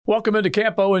Welcome into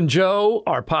Campo and Joe,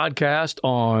 our podcast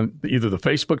on either the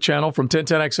Facebook channel from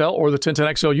 1010XL or the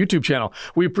 1010XL YouTube channel.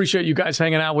 We appreciate you guys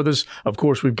hanging out with us. Of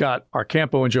course, we've got our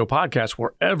Campo and Joe podcast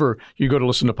wherever you go to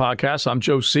listen to podcasts. I'm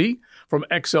Joe C. from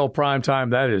XL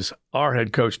Primetime. That is our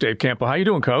head coach, Dave Campo. How you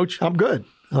doing, Coach? I'm good.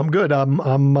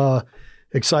 I'm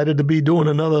excited to be doing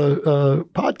another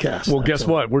podcast. Well, guess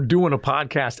what? We're doing a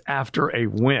podcast after a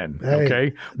win,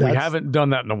 okay? We haven't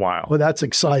done that in a while. Well, that's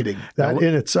exciting. That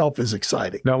in itself is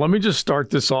exciting. Now, let me just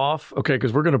start this off, okay,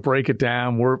 because we're going to break it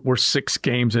down. We're 6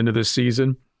 games into this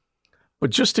season. But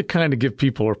just to kind of give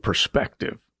people a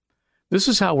perspective, this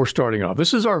is how we're starting off.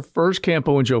 This is our first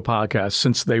Campo and Joe podcast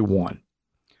since they won.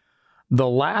 The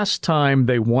last time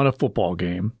they won a football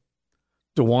game,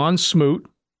 DeJuan Smoot,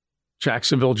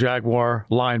 Jacksonville Jaguar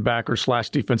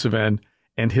linebacker / defensive end,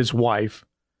 and his wife.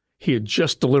 He had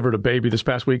just delivered a baby this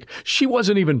past week. She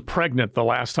wasn't even pregnant the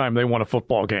last time they won a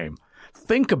football game.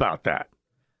 Think about that.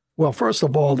 Well, first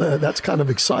of all, that's kind of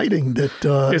exciting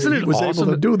that Isn't it he was awesome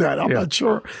able to do that.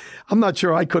 I'm not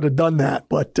sure I could have done that,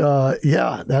 but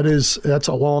that's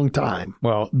a long time.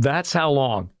 Well, that's how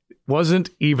long. Wasn't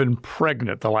even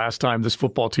pregnant the last time this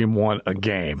football team won a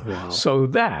game. Wow. So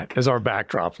that is our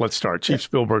backdrop. Let's start. Chief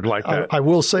Spielberg like that. I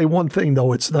will say one thing,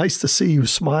 though. It's nice to see you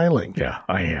smiling. Yeah,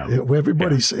 I am.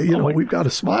 Everybody's, we've got a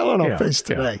smile on our face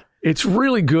today. Yeah. It's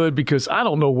really good because I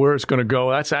don't know where it's going to go.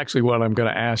 That's actually what I'm going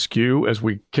to ask you as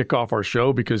we kick off our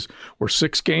show because we're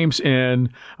 6 games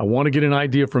in. I want to get an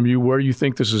idea from you where you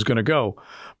think this is going to go.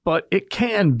 But it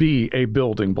can be a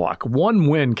building block. One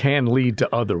win can lead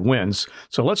to other wins.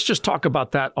 So let's just talk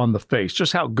about that on the face,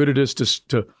 just how good it is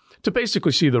to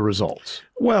basically see the results.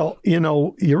 Well,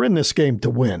 you're in this game to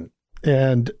win.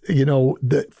 And,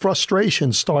 the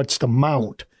frustration starts to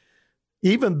mount.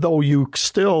 Even though you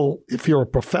still, if you're a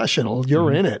professional,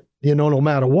 you're in it, no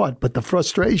matter what. But the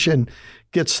frustration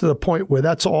gets to the point where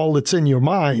that's all that's in your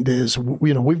mind is,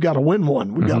 we've got to win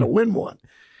one. We've got to win one.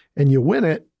 And you win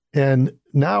it. And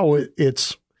now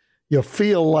you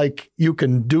feel like you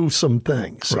can do some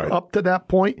things. Right. Up to that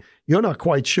point, you're not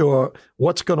quite sure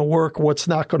what's going to work, what's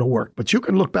not going to work. But you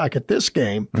can look back at this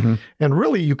game, and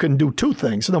really you can do 2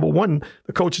 things. Number one,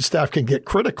 the coaching staff can get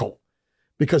critical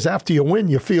because after you win,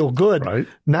 you feel good. Right.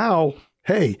 Now,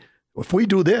 hey, if we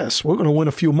do this, we're going to win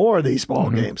a few more of these ball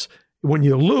games. When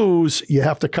you lose, you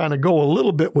have to kind of go a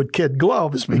little bit with kid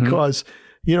gloves because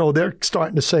they're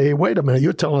starting to say, hey, wait a minute,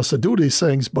 you're telling us to do these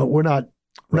things, but we're not,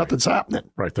 nothing's happening.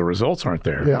 Right, the results aren't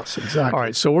there. Yes, exactly. All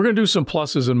right, so we're going to do some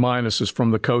pluses and minuses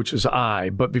from the coach's eye.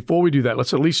 But before we do that,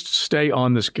 let's at least stay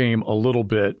on this game a little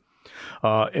bit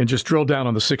and just drill down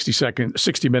on the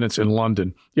 60 minutes in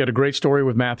London. You had a great story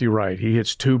with Matthew Wright. He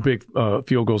hits 2 big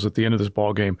field goals at the end of this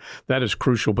ball game. That is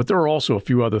crucial. But there are also a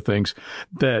few other things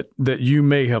that you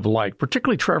may have liked,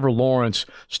 particularly Trevor Lawrence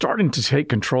starting to take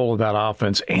control of that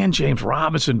offense and James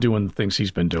Robinson doing the things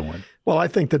he's been doing. Well, I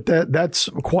think that's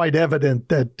quite evident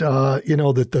that,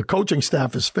 that the coaching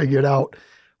staff has figured out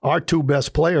our 2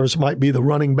 best players might be the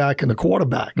running back and the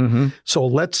quarterback. So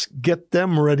let's get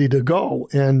them ready to go.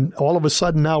 And all of a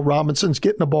sudden now Robinson's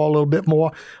getting the ball a little bit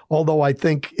more, although I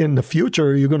think in the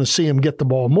future you're going to see him get the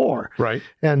ball more. Right.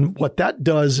 And what that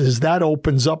does is that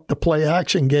opens up the play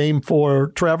action game for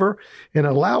Trevor and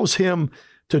allows him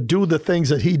to do the things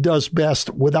that he does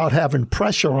best without having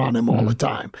pressure on him all the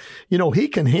time. He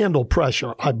can handle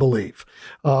pressure, I believe.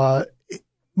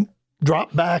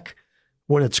 Drop back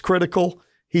when it's critical.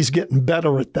 He's getting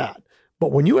better at that.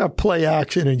 But when you have play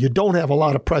action and you don't have a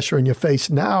lot of pressure in your face,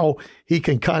 now he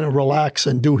can kind of relax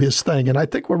and do his thing. And I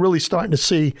think we're really starting to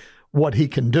see what he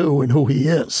can do and who he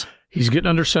is. He's getting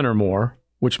under center more,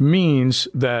 which means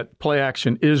that play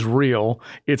action is real.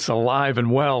 It's alive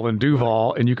and well in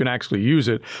Duval, and you can actually use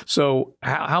it. So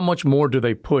how much more do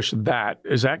they push that?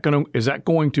 Is that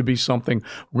going to be something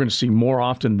we're going to see more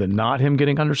often than not, him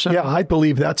getting under center? Yeah, I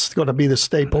believe that's going to be the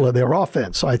staple of their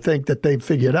offense. I think that they've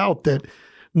figured out that,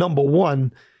 number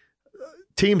one,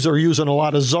 teams are using a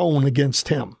lot of zone against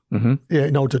him,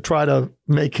 to try to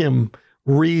make him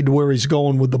read where he's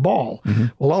going with the ball.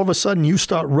 Well, all of a sudden you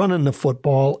start running the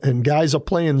football and guys are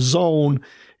playing zone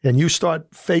and you start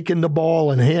faking the ball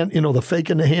and the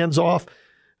faking the hands off.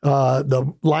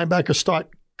 The linebackers start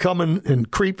coming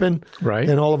and creeping. Right.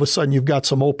 And all of a sudden you've got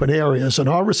some open areas and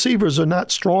our receivers are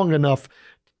not strong enough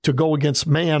to go against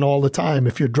man all the time.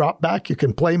 If you drop back, you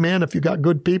can play man if you got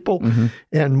good people.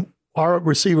 And our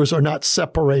receivers are not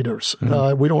separators.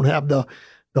 We don't have the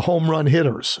home run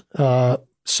hitters.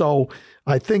 So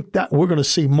I think that we're going to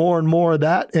see more and more of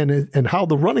that, and how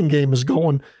the running game is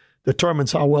going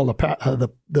determines how well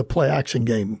the play action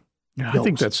game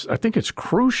goes. I think it's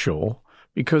crucial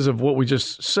because of what we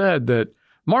just said, that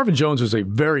Marvin Jones is a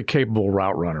very capable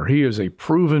route runner. He is a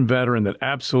proven veteran that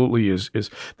absolutely is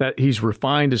that he's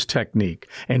refined his technique,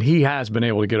 and he has been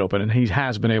able to get open, and he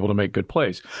has been able to make good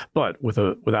plays. But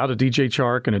without a DJ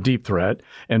Chark and a deep threat,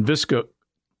 and Viska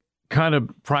kind of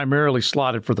primarily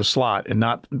slotted for the slot and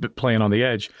not playing on the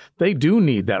edge, they do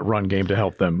need that run game to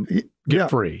help them get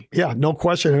free. Yeah, no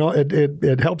question.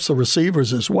 It helps the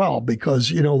receivers as well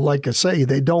because, like I say,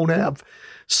 they don't have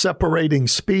separating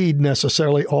speed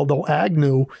necessarily, although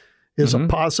Agnew is a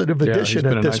positive addition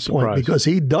at this point because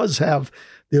he does have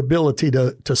the ability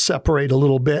to separate a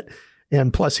little bit.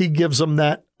 And plus he gives them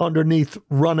that underneath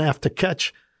run after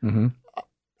catch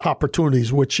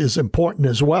opportunities, which is important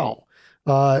as well.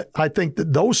 I think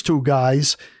that those two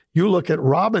guys, you look at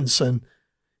Robinson,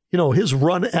 his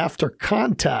run after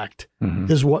contact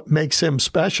is what makes him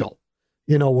special.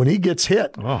 When he gets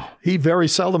hit, he very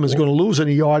seldom is going to lose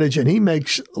any yardage, and he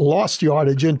makes lost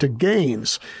yardage into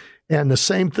gains. And the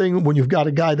same thing when you've got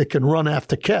a guy that can run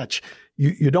after catch.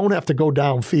 You don't have to go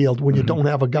downfield when you don't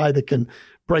have a guy that can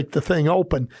break the thing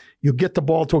open. You get the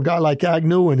ball to a guy like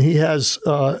Agnew, and he has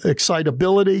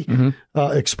excitability,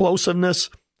 explosiveness.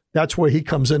 That's where he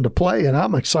comes into play, and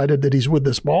I'm excited that he's with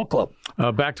this ball club.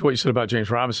 Back to what you said about James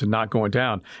Robinson not going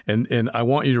down, and I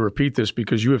want you to repeat this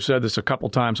because you have said this a couple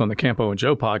times on the Campo and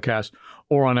Joe podcast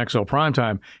or on XL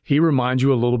Primetime. He reminds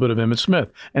you a little bit of Emmitt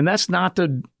Smith, and that's not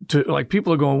to like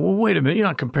people are going, well, wait a minute, you're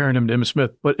not comparing him to Emmitt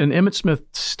Smith, but an Emmitt Smith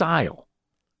style.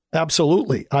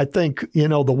 Absolutely. I think,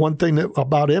 the one thing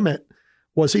about Emmitt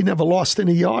was he never lost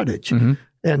any yardage.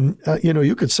 And,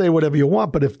 you could say whatever you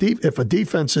want, but if a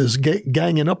defense is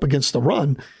ganging up against the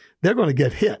run, they're going to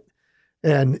get hit.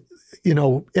 And,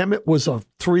 Emmitt was a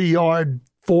 3-yard,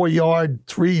 4-yard,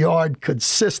 3-yard,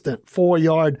 consistent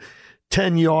 4-yard,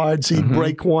 10 yards. He'd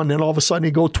break one, and all of a sudden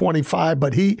he'd go 25.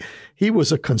 But he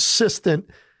was a consistent,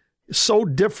 so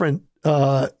different,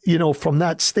 from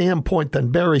that standpoint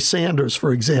than Barry Sanders,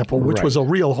 for example, which was a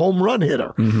real home run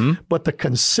hitter. But the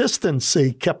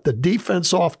consistency kept the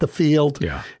defense off the field,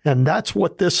 and that's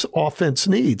what this offense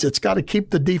needs. It's got to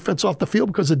keep the defense off the field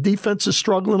because the defense is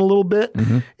struggling a little bit,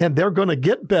 and they're going to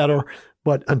get better.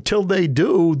 But until they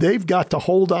do, they've got to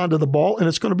hold on to the ball, and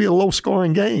it's going to be a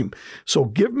low-scoring game. So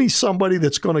give me somebody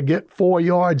that's going to get 4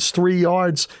 yards, 3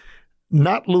 yards,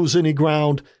 not lose any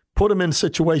ground, put him in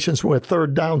situations where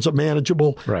third downs are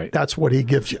manageable. Right. That's what he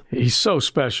gives you. He's so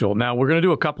special. Now, we're going to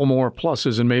do a couple more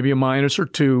pluses and maybe a minus or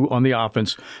two on the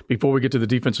offense before we get to the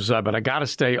defensive side, but I got to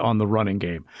stay on the running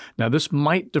game. Now, this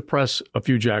might depress a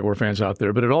few Jaguar fans out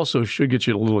there, but it also should get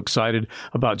you a little excited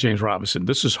about James Robinson.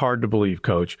 This is hard to believe,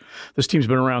 Coach. This team's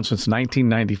been around since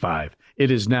 1995.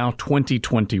 It is now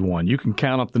 2021. You can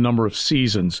count up the number of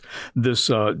seasons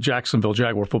this Jacksonville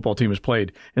Jaguar football team has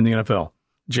played in the NFL.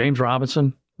 James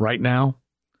Robinson, right now,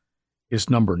 is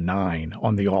number 9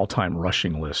 on the all-time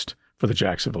rushing list for the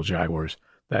Jacksonville Jaguars.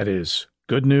 That is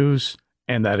good news,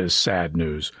 and that is sad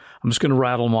news. I'm just going to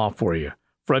rattle them off for you.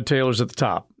 Fred Taylor's at the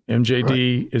top.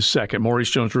 MJD is second. Maurice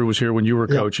Jones-Drew was here when you were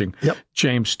coaching.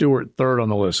 James Stewart, third on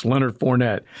the list. Leonard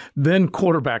Fournette. Then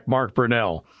quarterback Mark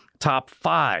Brunell, top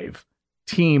 5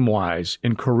 team-wise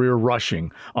in career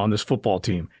rushing on this football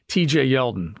team. TJ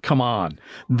Yeldon, come on.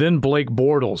 Then Blake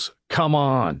Bortles, come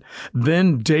on.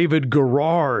 Then David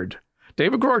Garrard.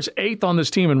 David Garrard's 8th on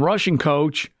this team in rushing,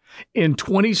 Coach, in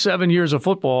 27 years of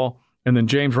football. And then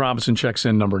James Robinson checks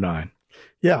in number 9.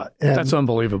 Yeah. And that's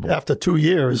unbelievable. After 2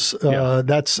 years,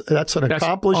 that's an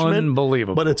accomplishment.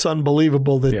 Unbelievable. But it's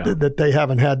unbelievable that they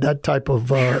haven't had that type of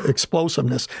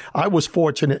explosiveness. I was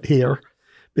fortunate here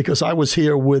because I was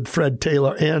here with Fred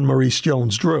Taylor and Maurice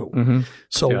Jones-Drew.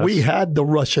 So we had the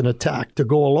Russian attack to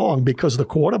go along because the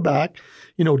quarterback,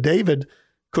 David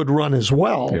could run as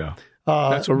well. Yeah.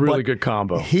 That's a really good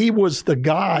combo. He was the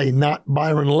guy, not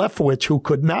Byron Leftwich, who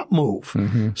could not move.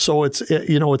 So it's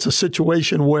a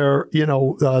situation where,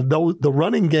 the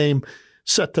running game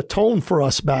set the tone for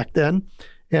us back then.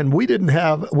 And we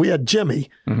had Jimmy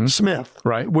Smith,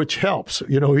 right, which helps.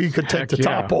 He could take the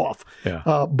top off.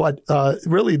 But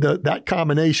really, that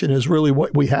combination is really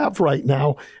what we have right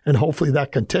now, and hopefully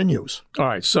that continues. All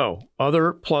right, so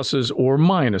other pluses or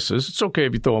minuses. It's okay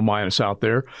if you throw a minus out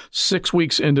there. 6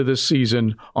 weeks into this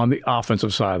season on the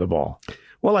offensive side of the ball.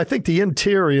 Well, I think the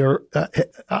interior,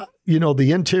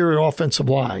 the interior offensive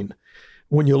line,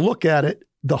 when you look at it,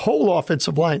 the whole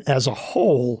offensive line as a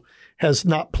whole has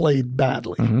not played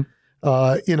badly.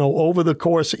 Over the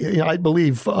course, I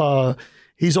believe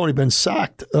he's only been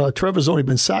sacked. Trevor's only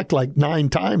been sacked like 9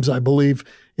 times, I believe,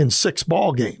 in 6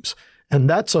 ball games. And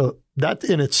that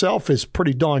in itself is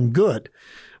pretty darn good.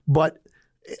 But,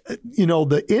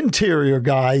 the interior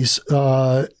guys,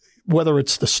 whether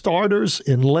it's the starters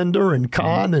in Linder and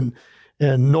Kahn and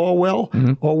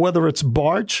Norwell, or whether it's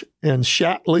Barch and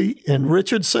Shatley and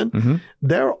Richardson,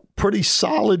 they're a pretty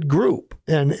solid group.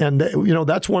 And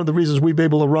that's one of the reasons we've been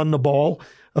able to run the ball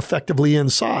effectively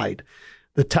inside.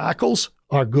 The tackles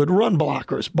are good run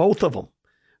blockers, both of them.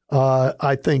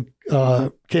 I think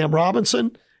Cam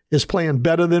Robinson is playing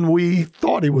better than we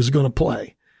thought he was going to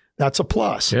play. That's a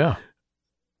plus. Yeah.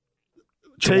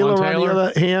 Taylor, on the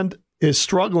other hand, is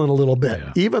struggling a little bit.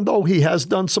 Yeah. Even though he has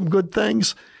done some good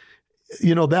things,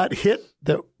 that hit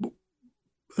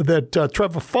that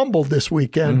Trevor fumbled this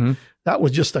weekend, that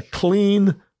was just a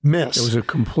clean miss. It was a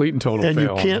complete and total fail. And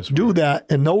you can't do that,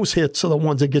 and those hits are the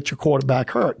ones that get your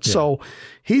quarterback hurt. Yeah. So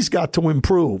he's got to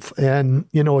improve. And,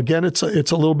 again, it's a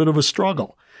little bit of a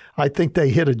struggle. I think they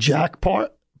hit a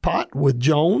jackpot with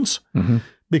Jones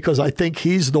because I think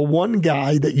he's the one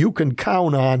guy that you can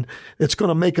count on that's going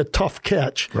to make a tough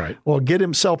catch or get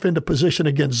himself into position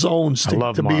against zones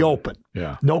to be open.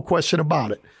 Yeah. No question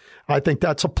about it. I think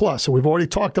that's a plus. And we've already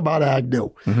talked about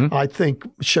Agnew. I think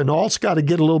Chenault's got to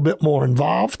get a little bit more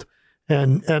involved,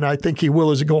 and I think he will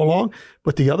as he go along.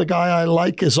 But the other guy I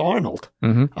like is Arnold.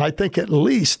 I think at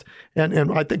least,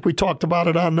 and I think we talked about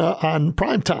it on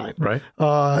Primetime.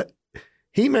 Right.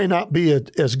 He may not be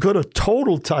as good a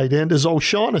total tight end as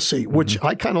O'Shaughnessy, which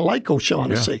I kind of like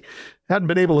O'Shaughnessy. Yeah. Hadn't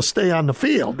been able to stay on the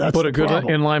field. That's but a good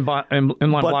inline blocker.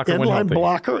 Inline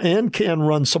blocker and can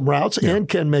run some routes and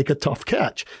can make a tough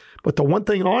catch. But the one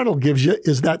thing Arnold gives you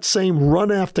is that same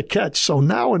run after catch. So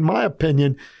now, in my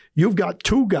opinion, you've got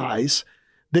two guys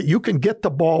that you can get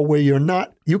the ball where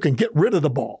you can get rid of the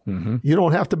ball. You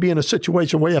don't have to be in a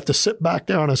situation where you have to sit back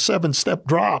there on a 7-step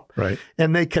drop. Right.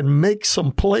 And they can make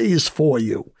some plays for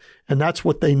you. And that's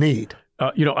what they need.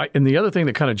 And the other thing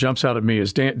that kind of jumps out at me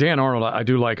is Dan Arnold. I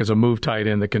do like as a move tight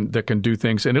end that can do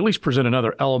things and at least present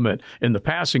another element in the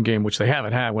passing game, which they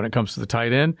haven't had when it comes to the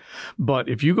tight end. But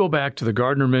if you go back to the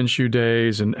Gardner Minshew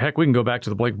days, and heck, we can go back to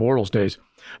the Blake Bortles days,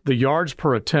 the yards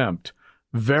per attempt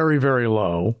very, very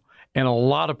low, and a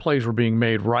lot of plays were being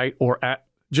made right or at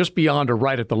just beyond or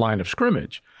right at the line of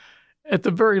scrimmage. At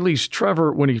the very least,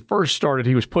 Trevor, when he first started,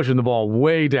 he was pushing the ball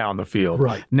way down the field.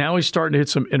 Right. Now he's starting to hit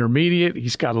some intermediate.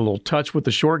 He's got a little touch with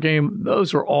the short game.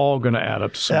 Those are all going to add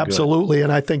up to some Absolutely, good.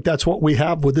 And I think that's what we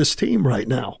have with this team right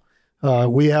now.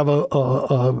 We have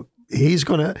he's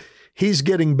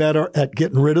getting better at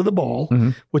getting rid of the ball,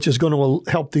 which is going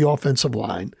to help the offensive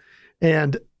line.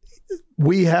 And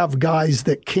we have guys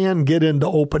that can get into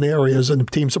open areas, and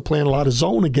teams are playing a lot of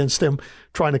zone against them,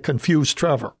 trying to confuse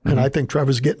Trevor. And I think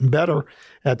Trevor's getting better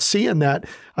at seeing that.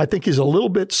 I think he's a little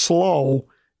bit slow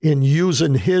in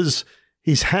using he's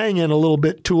hanging a little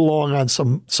bit too long on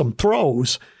some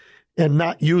throws and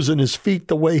not using his feet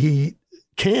the way he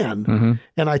can.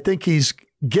 And I think he's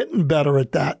getting better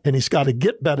at that, and he's got to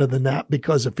get better than that,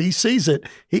 because if he sees it,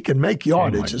 he can make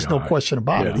yardage. There's no question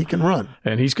about it. He can run.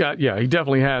 And he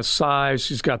definitely has size.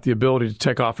 He's got the ability to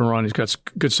take off and run. He's got a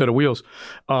good set of wheels.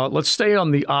 Let's stay on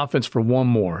the offense for one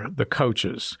more, the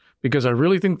coaches, because I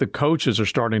really think the coaches are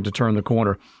starting to turn the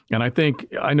corner. And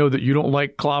I know that you don't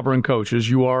like clobbering coaches.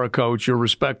 You are a coach. You're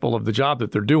respectful of the job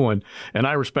that they're doing, and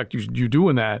I respect you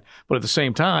doing that. But at the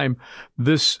same time,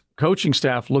 this coaching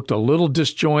staff looked a little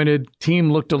disjointed,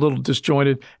 team looked a little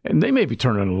disjointed, and they may be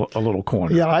turning a little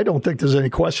corner. Yeah, I don't think there's any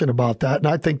question about that, and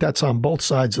I think that's on both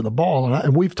sides of the ball.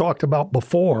 And we've talked about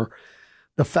before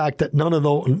the fact that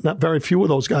not very few of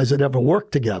those guys had ever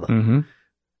worked together.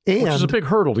 Which is a big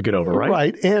hurdle to get over, right?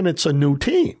 Right, and it's a new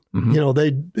team.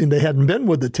 They hadn't been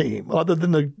with the team other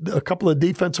than a couple of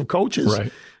defensive coaches.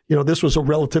 Right. This was a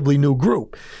relatively new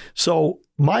group. So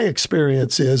my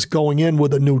experience is going in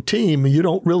with a new team, you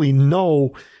don't really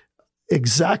know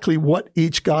exactly what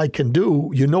each guy can do.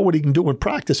 You know what he can do in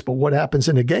practice, but what happens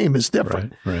in a game is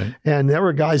different. Right. And there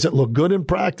are guys that look good in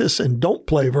practice and don't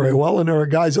play very well, and there are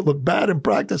guys that look bad in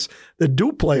practice that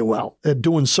do play well at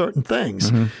doing certain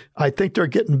things. I think they're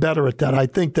getting better at that. I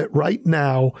think that right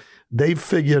now they've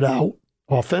figured out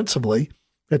offensively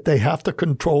that they have to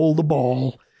control the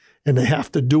ball, and they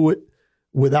have to do it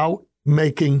without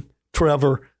making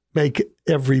Trevor make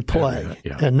every play.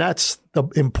 And that's the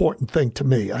important thing to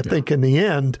me. I think in the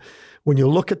end, when you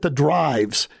look at the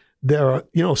drives, there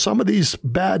are, some of these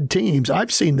bad teams.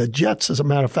 I've seen the Jets, as a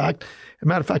matter of fact.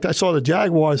 I saw the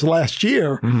Jaguars last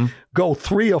year go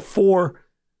three or four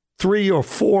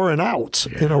and outs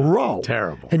in a row.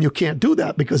 Terrible. And you can't do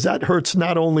that, because that hurts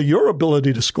not only your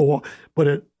ability to score, but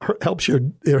it hurts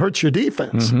your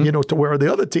defense, to where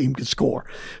the other team can score.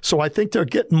 So I think they're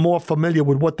getting more familiar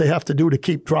with what they have to do to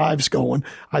keep drives going.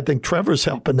 I think Trevor's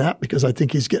helping that, because I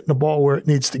think he's getting the ball where it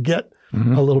needs to get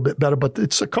a little bit better, but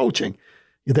it's the coaching.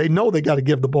 They know they got to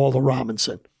give the ball to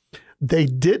Robinson. They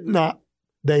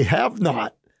have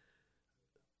not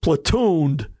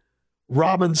platooned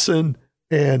Robinson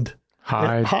and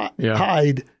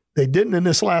Hyde. They didn't in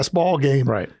this last ball game.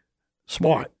 Right.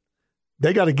 Smart.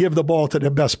 They got to give the ball to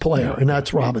their best player, and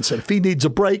that's Robinson. If he needs a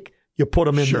break, you put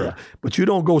him in there. But you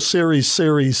don't go series,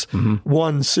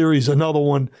 one, series, another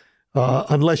one,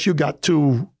 unless you got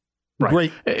two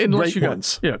great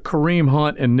ones. Kareem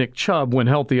Hunt and Nick Chubb when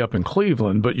healthy up in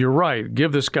Cleveland. But you're right.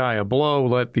 Give this guy a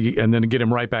blow, and then get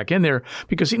him right back in there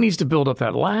because he needs to build up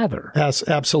that lather. Yes,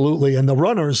 absolutely. And the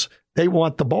runners, they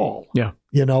want the ball. Yeah.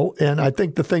 And I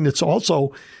think the thing that's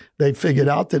also they figured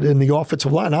out that in the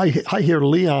offensive line, I hear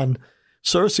Leon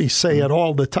Searcy say it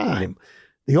all the time.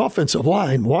 The offensive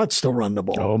line wants to run the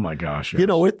ball. Oh, my gosh. Yes.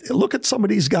 Look at some of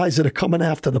these guys that are coming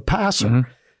after the passer.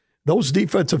 Those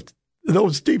defensive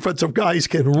guys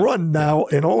can run now,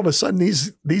 and all of a sudden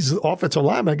these offensive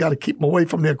linemen got to keep them away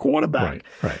from their quarterback.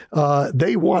 Right.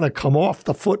 They want to come off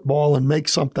the football and make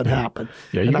something happen.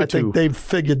 Yeah, and I think they've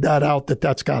figured that out,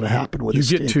 that's got to happen with this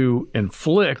team. You get to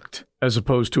inflict as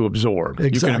opposed to absorb.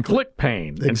 Exactly. You can inflict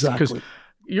pain. Exactly. Because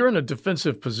you're in a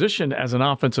defensive position as an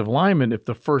offensive lineman if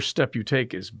the first step you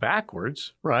take is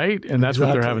backwards, right? And that's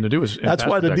what they're having to do. That's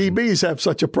why the DBs have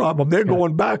such a problem. They're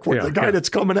going backward. The guy that's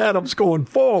coming at them's going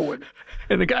forward.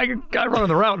 And the guy running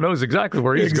the route knows exactly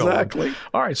where he's going. Exactly.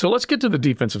 All right, so let's get to the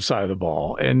defensive side of the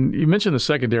ball. And you mentioned the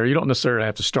secondary. You don't necessarily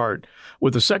have to start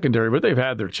with the secondary, but they've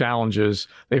had their challenges.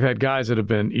 They've had guys that have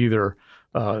been either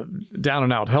down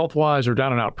and out health-wise or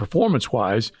down and out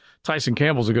performance-wise. Tyson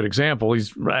Campbell's a good example.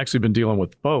 He's actually been dealing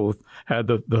with both, had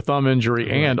the thumb injury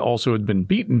and also had been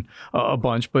beaten a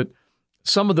bunch. But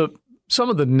some of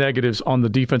the negatives on the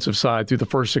defensive side through the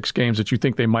first 6 games that you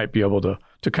think they might be able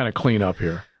to kind of clean up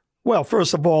here. Well,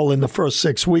 first of all, in the first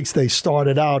 6 weeks, they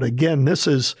started out, again, this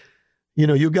is,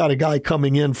 you got a guy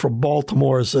coming in from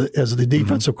Baltimore as the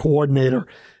defensive coordinator.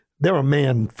 They're a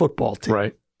man football team.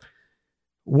 Right.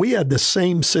 We had the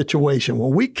same situation.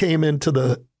 When we came into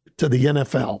the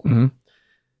NFL,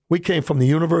 we came from the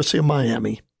University of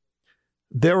Miami.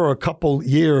 There were a couple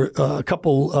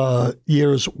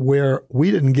years where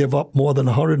we didn't give up more than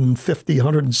 150,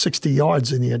 160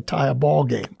 yards in the entire ball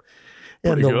game.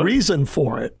 And the reason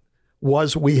for it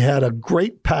was we had a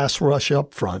great pass rush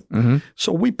up front.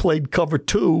 So we played cover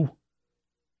 2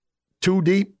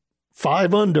 deep,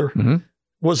 5 under.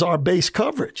 Was our base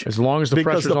coverage. As long as the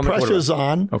pressure's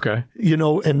on. Okay.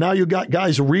 And now you got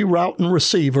guys rerouting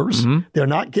receivers. They're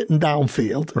not getting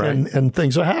downfield, and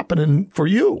things are happening for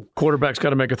you. Quarterback's got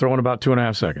to make a throw in about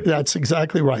 2.5 seconds. That's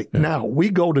exactly right. Yeah. Now,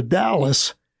 we go to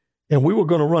Dallas, and we were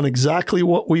going to run exactly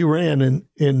what we ran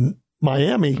in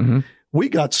Miami. We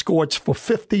got scorched for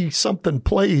 50-something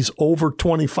plays over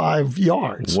 25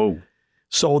 yards. Whoa.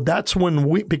 So that's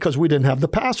when because we didn't have the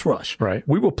pass rush. Right.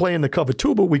 We were playing the cover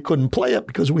 2, but we couldn't play it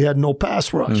because we had no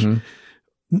pass rush.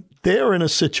 They're in a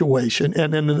situation,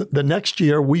 and then the next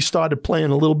year we started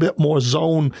playing a little bit more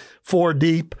zone 4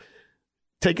 deep,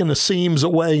 taking the seams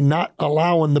away, not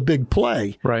allowing the big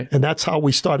play. Right. And that's how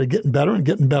we started getting better and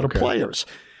getting better players.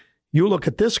 You look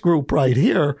at this group right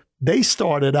here, they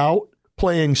started out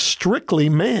playing strictly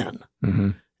man.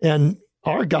 And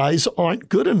our guys aren't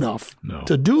good enough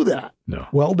to do that. No.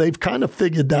 Well, they've kind of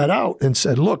figured that out and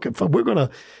said, look,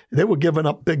 they were giving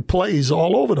up big plays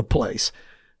all over the place.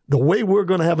 The way we're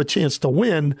going to have a chance to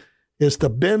win is to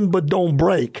bend but don't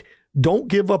break. Don't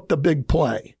give up the big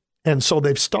play. And so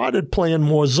they've started playing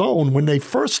more zone. When they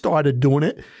first started doing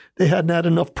it, they hadn't had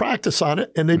enough practice on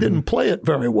it, and they didn't play it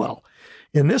very well.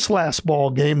 In this last ball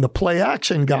game, the play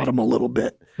action got them a little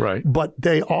bit. Right. But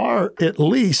they are at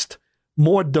least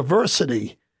more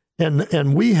diversity,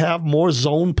 and we have more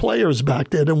zone players back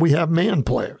there than we have man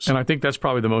players. And I think that's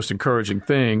probably the most encouraging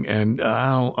thing. And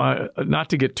not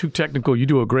to get too technical, you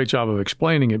do a great job of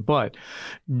explaining it, but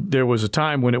there was a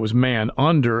time when it was man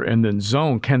under and then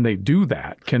zone. Can they do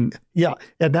that? Yeah,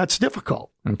 and that's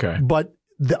difficult. Okay. But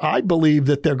I believe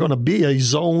that they're going to be a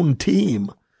zone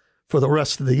team for the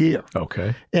rest of the year.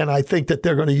 Okay. And I think that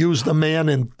they're going to use the man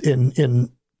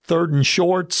in third and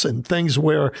shorts and things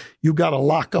where you got to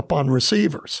lock up on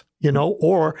receivers,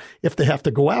 or if they have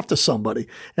to go after somebody.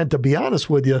 And to be honest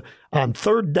with you, on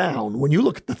third down, when you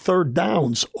look at the third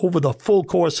downs over the full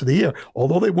course of the year,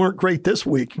 although they weren't great this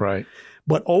week, right?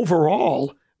 But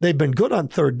overall, they've been good on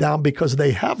third down because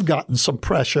they have gotten some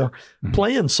pressure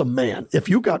playing some man. If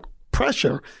you got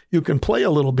pressure, you can play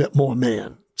a little bit more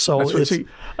man. So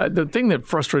the thing that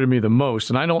frustrated me the most,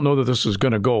 and I don't know that this is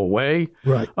going to go away,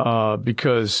 right?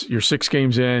 Because you're 6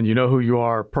 games in, you know who you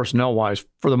are personnel-wise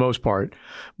for the most part,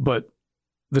 but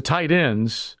the tight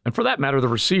ends, and for that matter, the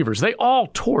receivers, they all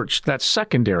torched that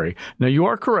secondary. Now, you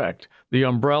are correct. The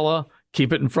umbrella,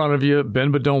 keep it in front of you,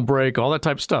 bend but don't break, all that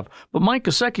type of stuff. But Mike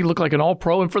Gesicki looked like an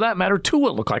all-pro, and for that matter, Tua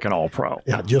looked like an all-pro.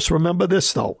 Yeah, just remember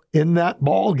this, though. In that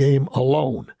ball game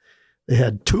alone, they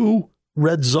had 2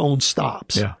 red zone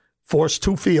stops, forced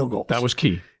 2 field goals. That was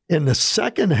key. In the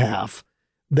second half,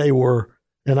 they were,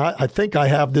 and I think I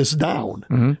have this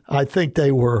down, I think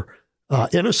they were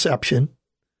interception,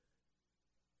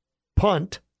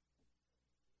 punt,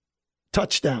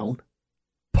 touchdown,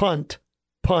 punt.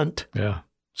 Yeah.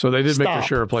 So they did stop, make for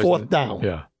sure a place. 4th down.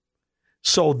 Yeah.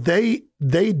 So they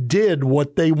did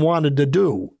what they wanted to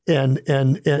do and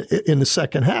in the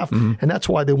second half, and that's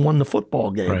why they won the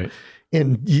football game. Right.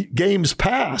 In games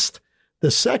past,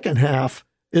 the second half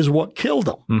is what killed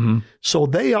them. So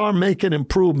they are making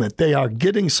improvement. They are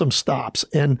getting some stops.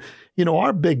 And,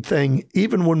 our big thing,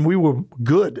 even when we were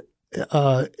good,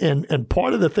 and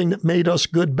part of the thing that made us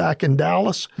good back in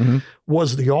Dallas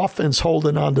was the offense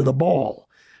holding onto the ball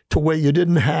to where you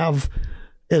didn't have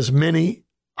as many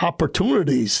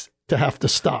opportunities to have to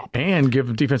stop. And give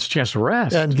the defense a chance to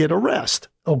rest. And get a rest.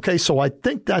 Okay, so I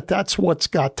think that's what's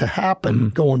got to happen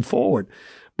going forward.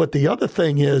 But the other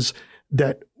thing is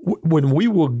that when we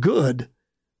were good,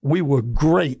 we were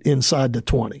great inside the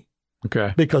 20.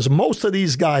 Okay. Because most of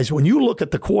these guys, when you look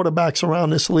at the quarterbacks around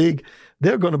this league,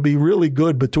 they're going to be really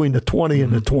good between the 20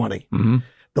 and the 20.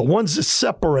 The ones that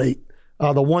separate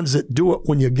are the ones that do it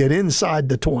when you get inside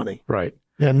the 20. Right.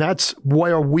 And that's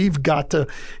where we've got to,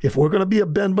 if we're going to be a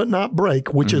bend but not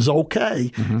break, which is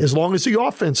okay, as long as the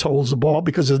offense holds the ball,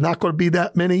 because there's not going to be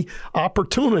that many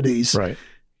opportunities. Right.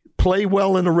 Play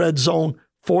well in the red zone,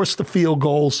 force the field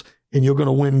goals, and you're going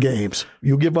to win games.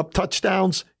 You give up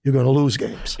touchdowns, you're going to lose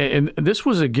games. And this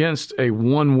was against a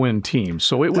one-win team,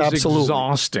 so it was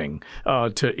exhausting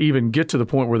to even get to the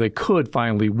point where they could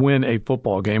finally win a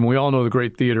football game. We all know the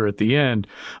great theater at the end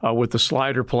with the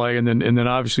slider play, and then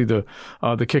obviously the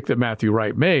kick that Matthew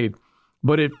Wright made.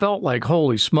 But it felt like,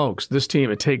 holy smokes, this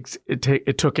team, it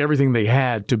took everything they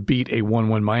had to beat a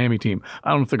 1-1 Miami team. I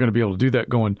don't know if they're going to be able to do that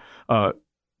going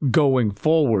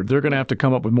forward. They're going to have to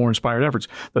come up with more inspired efforts.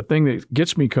 The thing that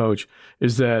gets me, Coach,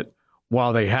 is that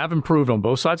while they have improved on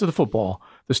both sides of the football,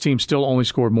 this team still only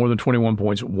scored more than 21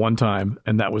 points one time,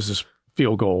 and that was this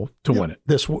field goal to win it.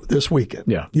 This weekend.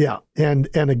 Yeah. Yeah. And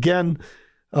again,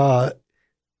 to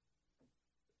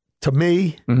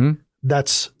me,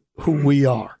 that's who we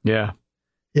are. Yeah.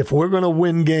 If we're going to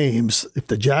win games, if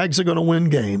the Jags are going to win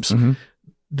games,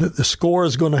 the score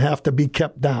is going to have to be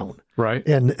kept down. Right.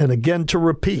 And again, to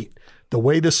repeat, the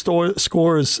way the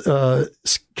score is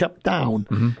kept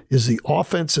down is the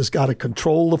offense has got to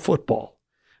control the football.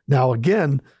 Now,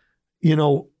 again,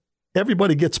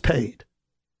 everybody gets paid.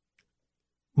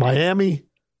 Miami,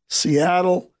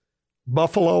 Seattle,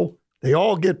 Buffalo, they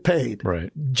all get paid.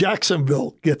 Right.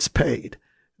 Jacksonville gets paid.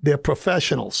 They're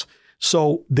professionals.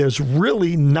 So there's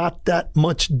really not that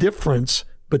much difference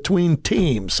between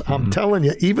teams. I'm telling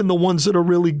you, even the ones that are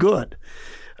really good,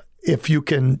 if you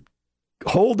can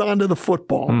hold on to the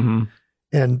football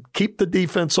and keep the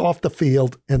defense off the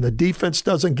field, and the defense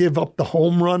doesn't give up the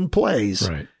home run plays,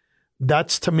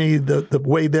 that's, to me, the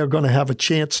way they're going to have a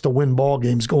chance to win ball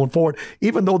games going forward,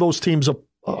 even though those teams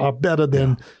are better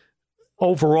than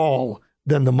overall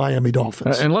than the Miami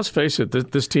Dolphins. And let's face it,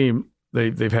 this team,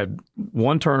 they've had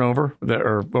one turnover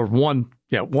or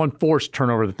one forced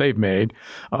turnover that they've made.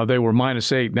 They were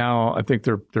 -8. Now I think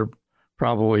they're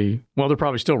probably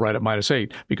still right at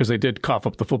 -8 because they did cough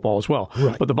up the football as well.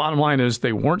 Right. But the bottom line is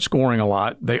they weren't scoring a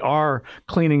lot. They are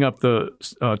cleaning up the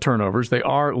turnovers. They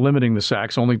are limiting the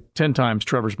sacks. Only 10 times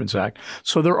Trevor's been sacked.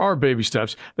 So there are baby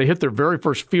steps. They hit their very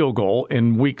first field goal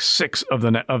in week 6 of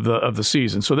the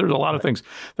season. So there's a lot of things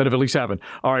that have at least happened.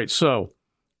 All right, so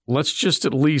let's just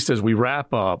at least, as we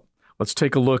wrap up, let's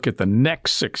take a look at the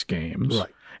next 6 games. Right.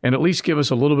 And at least give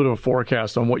us a little bit of a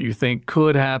forecast on what you think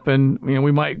could happen.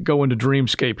 We might go into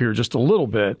dreamscape here just a little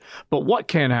bit, but what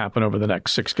can happen over the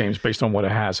next 6 games based on what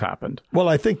has happened? Well,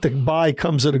 I think the bye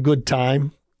comes at a good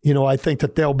time. I think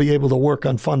that they'll be able to work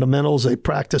on fundamentals. They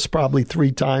practice probably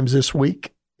 3 times this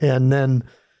week, and then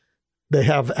they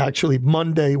have actually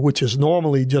Monday, which is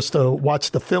normally just a watch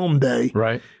the film day,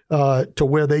 right? To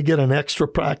where they get an extra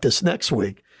practice next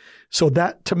week. So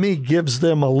that, to me, gives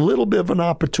them a little bit of an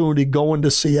opportunity going to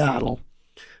Seattle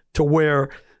to where,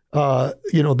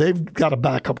 they've got a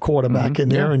backup quarterback in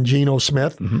there and Geno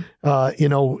Smith.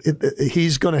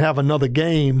 He's going to have another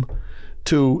game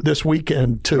this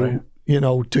weekend to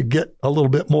get a little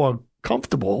bit more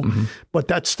comfortable, but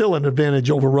that's still an advantage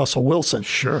over Russell Wilson.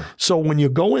 Sure. So when you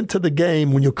go into the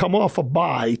game, when you come off a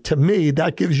bye, to me,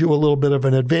 that gives you a little bit of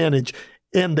an advantage.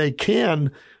 And they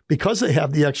can, because they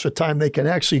have the extra time, they can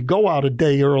actually go out a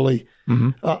day early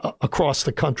across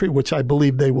the country, which I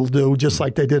believe they will do, just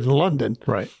like they did in London.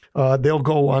 Right. They'll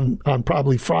go on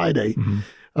probably Friday.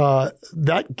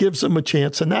 That gives them a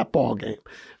chance in that ball game.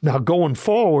 Now, going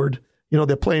forward,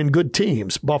 they're playing good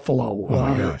teams.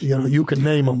 Buffalo, you can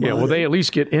name them. Yeah, well, they at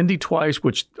least get Indy twice,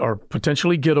 which are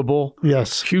potentially gettable.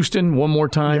 Yes. Houston one more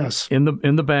time in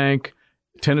the bank.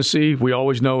 Tennessee, we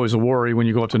always know, is a worry when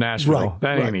you go up to Nashville. Right,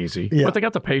 that ain't easy. Yeah. But they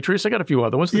got the Patriots. They got a few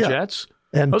other ones, the Jets.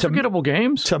 And those are gettable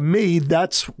games. To me,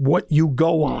 that's what you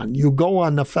go on. You go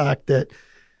on the fact that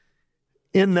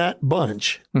in that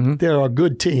bunch, there are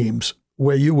good teams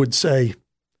where you would say,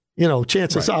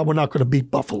 chances are we're not going to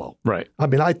beat Buffalo. Right. I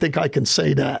mean, I think I can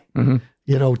say that,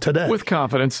 today. With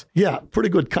confidence. Yeah, pretty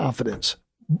good confidence.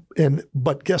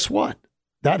 But guess what?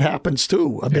 That happens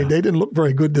too. I mean, they didn't look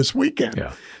very good this weekend.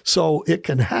 Yeah. So it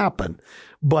can happen.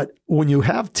 But when you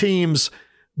have teams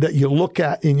that you look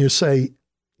at and you say,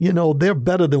 they're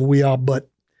better than we are, but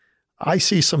I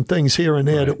see some things here and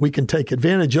there that we can take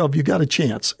advantage of, you got a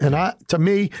chance. And to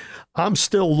me, I'm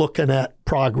still looking at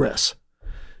progress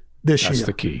this year. That's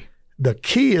the key. The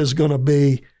key is going to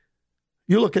be,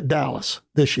 you look at Dallas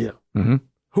this year.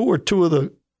 Who are two of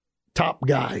the top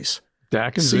guys?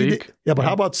 Dak and Zeke. Yeah, but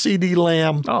how about C.D.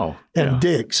 Lamb and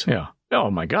Diggs? Yeah. Oh,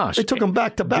 my gosh. They took them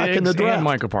back-to-back in the draft. And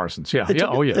Micah Parsons. Yeah.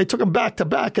 They took them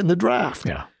back-to-back in the draft.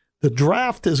 Yeah. The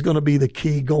draft is going to be the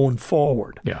key going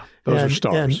forward. Yeah. Those are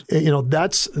stars.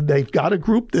 And, they've got a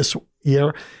group this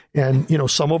year, and,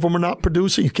 some of them are not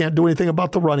producing. You can't do anything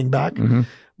about the running back.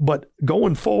 But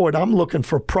going forward, I'm looking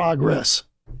for progress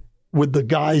with the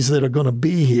guys that are going to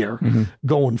be here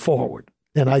going forward.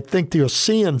 And I think you're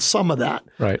seeing some of that,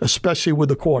 especially with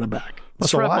the quarterback.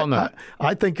 Let's wrap on that.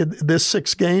 I think this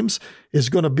 6 games is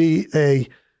going to be a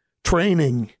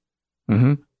training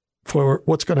for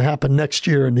what's going to happen next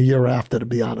year and the year after, to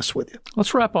be honest with you.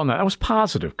 Let's wrap on that. That was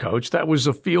positive, Coach. That was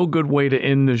a feel-good way to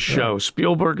end this show.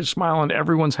 Spielberg is smiling.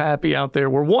 Everyone's happy out there.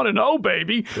 We're 1-0,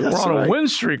 baby. We're on a win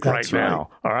streak right now.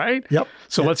 All right? Yep.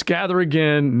 So let's gather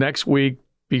again next week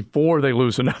before they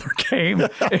lose another game,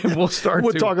 and we'll talk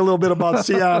a little bit about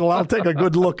Seattle. I'll take a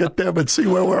good look at them and see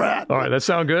where we're at. All right, that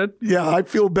sound good? Yeah, I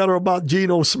feel better about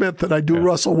Geno Smith than I do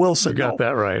Russell Wilson. You got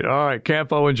that right. All right,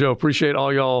 Campo and Joe, appreciate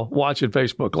all y'all watching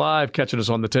Facebook Live, catching us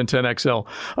on the 1010XL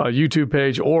YouTube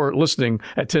page, or listening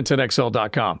at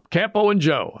 1010XL.com. Campo and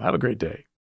Joe, have a great day.